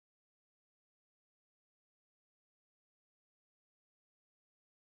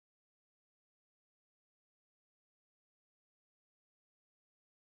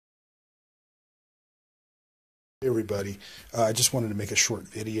Hey everybody, I just wanted to make a short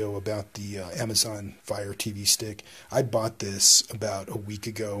video about the Amazon Fire TV Stick. I bought this about a week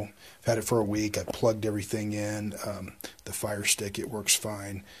ago. I've had it for a week. I plugged everything in. The Fire Stick, it works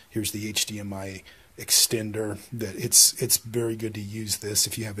fine. Here's the HDMI extender. It's very good to use this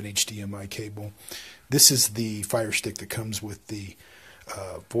if you have an HDMI cable. This is the Fire Stick that comes with the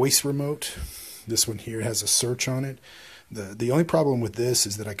voice remote. This one here has a search on it. The only problem with this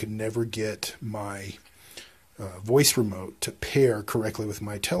is that I could never get my voice remote to pair correctly with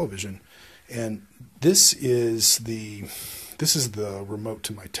my television, and this is the remote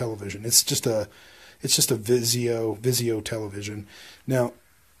to my television. It's just a Vizio television. Now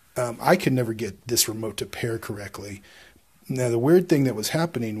I could never get this remote to pair correctly. Now the weird thing that was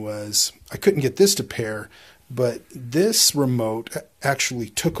happening was I couldn't get this to pair, but this remote actually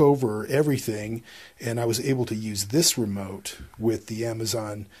took over everything, and I was able to use this remote with the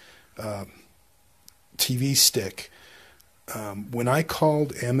Amazon TV stick. When I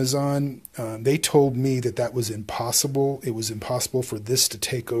called Amazon, they told me that was impossible. It was impossible for this to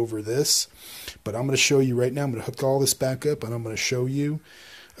take over this. But I'm going to show you right now. I'm going to hook all this back up, and I'm going to show you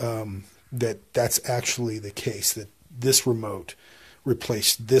that that's actually the case, that this remote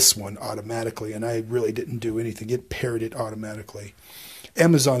replaced this one automatically, and I really didn't do anything. It paired it automatically.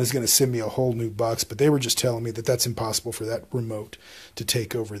 Amazon is going to send me a whole new box, but they were just telling me that that's impossible for that remote to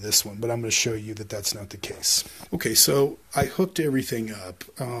take over this one. But I'm going to show you that that's not the case. Okay, so I hooked everything up.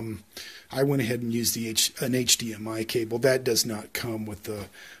 I went ahead and used an HDMI cable. That does not come with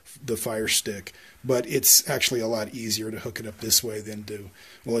the Fire Stick, but it's actually a lot easier to hook it up this way than to,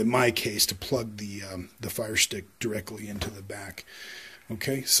 well, in my case, to plug the Fire Stick directly into the back.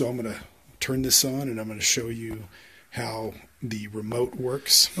 Okay, so I'm going to turn this on, and I'm going to show you how the remote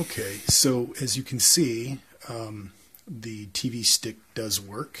works. Okay, so as you can see, the TV stick does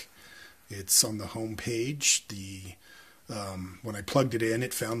work. It's on the home page. When I plugged it in,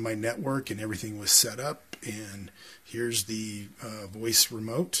 it found my network and everything was set up. And here's the voice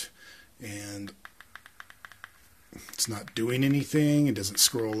remote, and it's not doing anything. It doesn't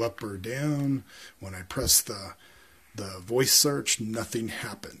scroll up or down. When I press the voice search, nothing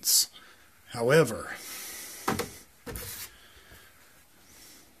happens. However,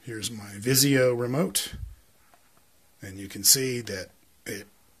 here's my Vizio remote, and you can see that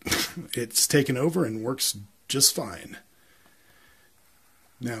it's taken over and works just fine.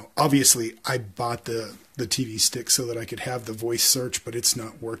 Now, obviously, I bought the TV stick so that I could have the voice search, but it's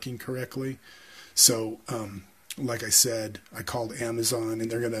not working correctly. So, like I said, I called Amazon, and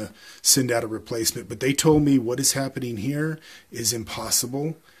they're going to send out a replacement. But they told me what is happening here is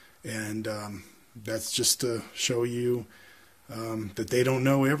impossible, and that's just to show you that they don't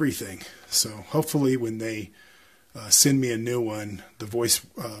know everything. So hopefully when they send me a new one, the voice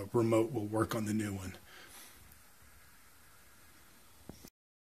remote will work on the new one.